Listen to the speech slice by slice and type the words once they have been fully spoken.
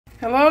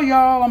Hello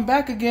y'all, I'm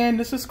back again.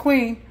 This is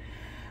Queen.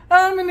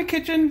 I'm in the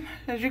kitchen,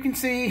 as you can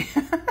see.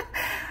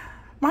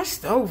 My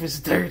stove is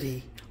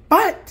dirty,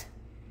 but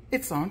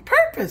it's on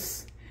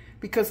purpose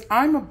because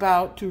I'm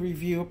about to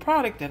review a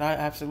product that I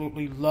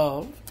absolutely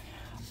love.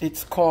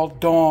 It's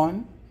called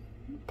Dawn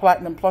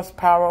Platinum Plus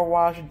Power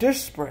Wash Dish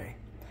Spray.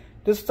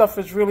 This stuff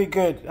is really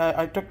good.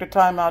 I took the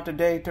time out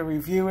today to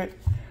review it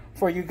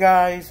for you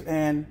guys,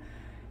 and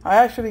I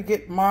actually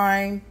get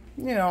mine,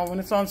 you know, when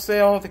it's on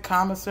sale at the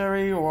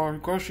commissary or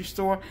grocery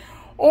store,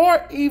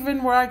 or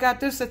even where I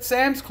got this at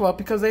Sam's Club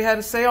because they had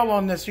a sale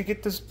on this. You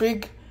get this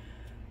big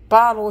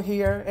bottle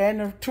here and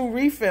the 2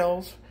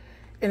 refills,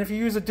 and if you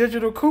use a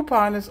digital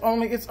coupon, it's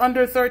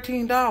under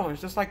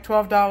 $13. It's like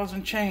 $12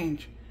 and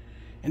change,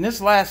 and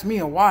this lasts me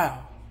a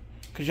while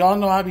because y'all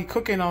know I be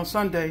cooking on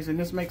Sundays and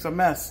this makes a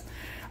mess.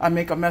 I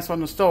make a mess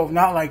on the stove,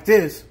 not like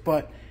this,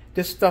 but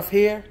this stuff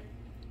here,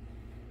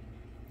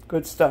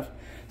 good stuff.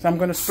 So I'm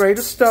going to spray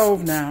the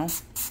stove now,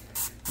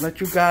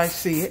 let you guys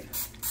see it,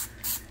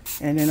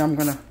 and then I'm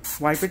going to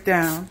wipe it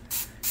down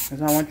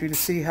because I want you to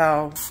see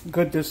how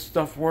good this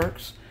stuff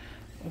works.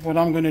 What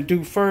I'm going to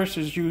do first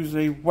is use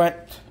a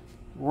wet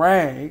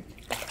rag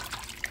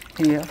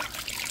here,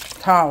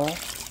 towel,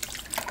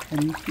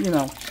 and you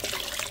know,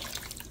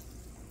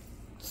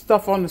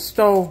 stuff on the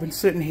stove been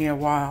sitting here a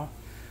while.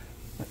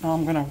 But now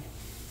I'm going to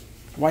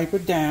wipe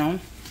it down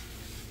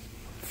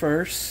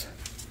first.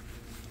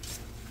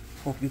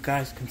 Hope you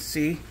guys can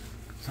see.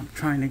 I'm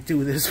trying to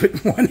do this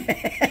with one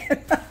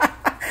hand.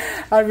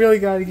 I really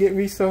got to get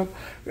me some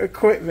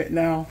equipment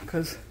now,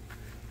 because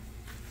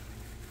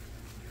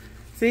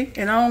see,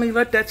 and I only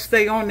let that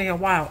stay on there a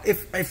while.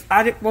 If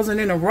I wasn't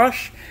in a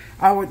rush,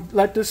 I would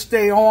let this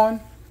stay on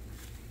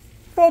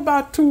for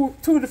about 2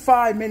 to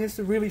 5 minutes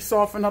to really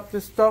soften up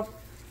this stuff.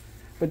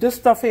 But this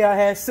stuff here I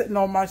had sitting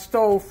on my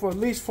stove for at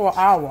least for an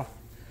hour.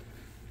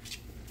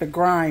 The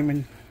grime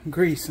and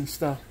grease and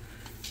stuff.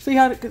 See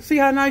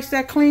how nice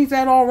that cleans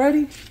that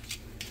already?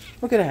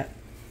 Look at that.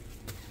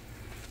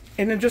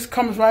 And it just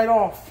comes right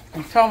off.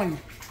 I'm telling you.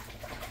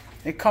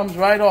 It comes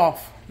right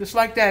off. Just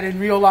like that in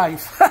real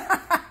life.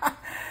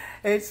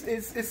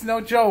 It's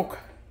no joke.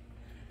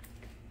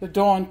 The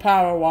Dawn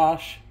Power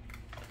Wash.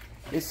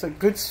 It's a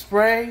good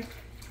spray.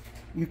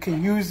 You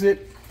can use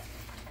it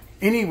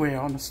anywhere,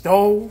 on the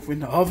stove,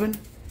 in the oven.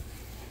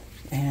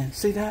 And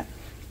see that?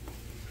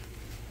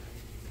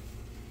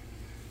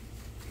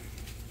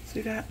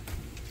 See that?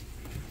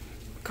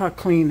 Look how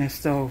clean that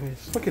stove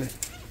is. Look at it.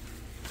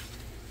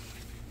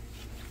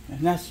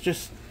 And that's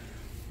just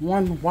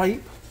one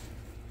wipe.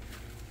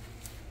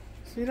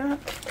 See that?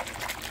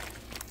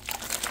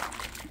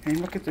 And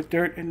look at the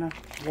dirt in the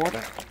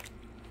water.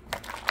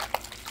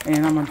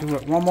 And I'm going to do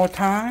it one more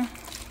time.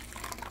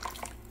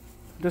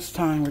 This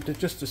time with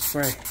just the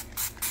spray.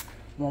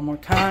 One more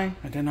time.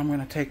 And then I'm going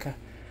to take a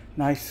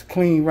nice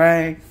clean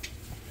rag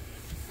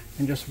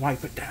and just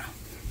wipe it down.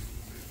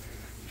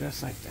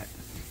 Just like that.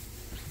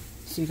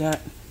 See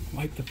that?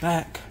 Wipe the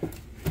back.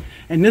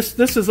 And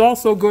this is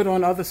also good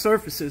on other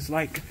surfaces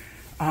like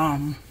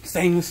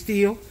stainless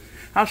steel.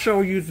 I'll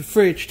show you the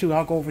fridge too.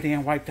 I'll go over there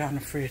and wipe down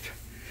the fridge.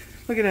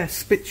 Look at that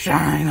spit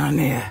shine on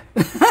there.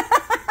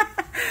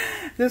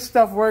 This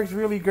stuff works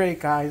really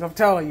great, guys. I'm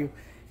telling you.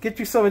 Get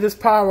you some of this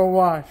power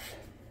wash.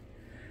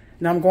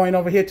 Now I'm going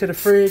over here to the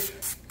fridge.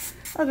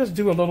 I'll just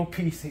do a little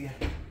piece here.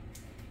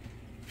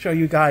 Show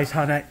you guys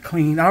how that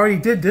clean. I already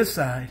did this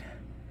side.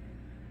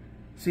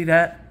 See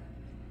that?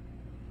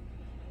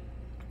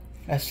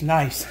 That's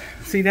nice.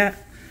 See that?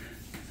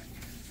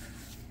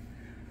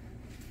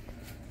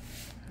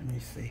 Let me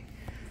see.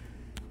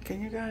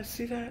 Can you guys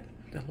see that?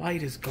 The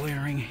light is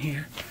glaring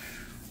here.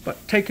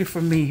 But take it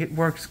from me, it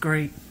works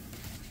great.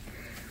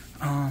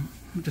 I'm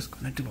just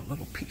going to do a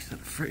little piece of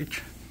the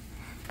fridge.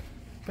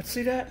 But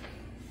see that?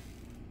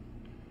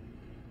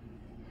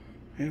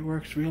 It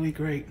works really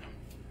great.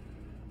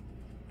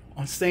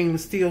 On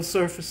stainless steel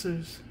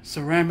surfaces,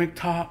 ceramic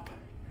top.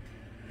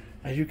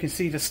 As you can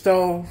see, the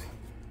stove.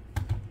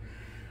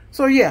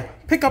 So yeah,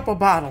 pick up a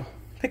bottle.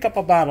 Pick up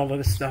a bottle of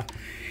this stuff.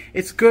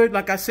 It's good.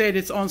 Like I said,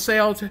 it's on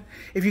sale.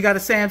 If you got a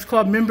Sam's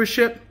Club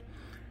membership,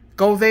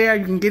 go there.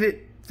 You can get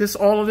it.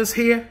 All of this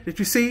here that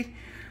you see,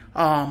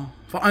 for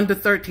under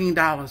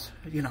 $13.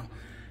 You know,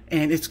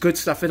 and it's good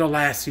stuff. It'll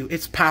last you.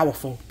 It's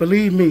powerful.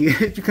 Believe me.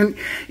 You can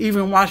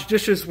even wash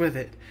dishes with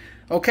it.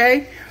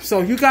 Okay.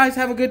 So you guys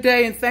have a good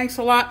day, and thanks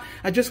a lot.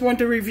 I just wanted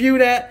to review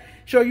that.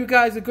 Show you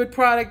guys a good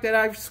product that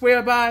I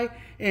swear by,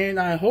 and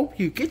I hope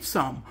you get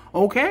some.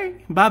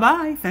 Okay,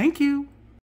 bye-bye. Thank you.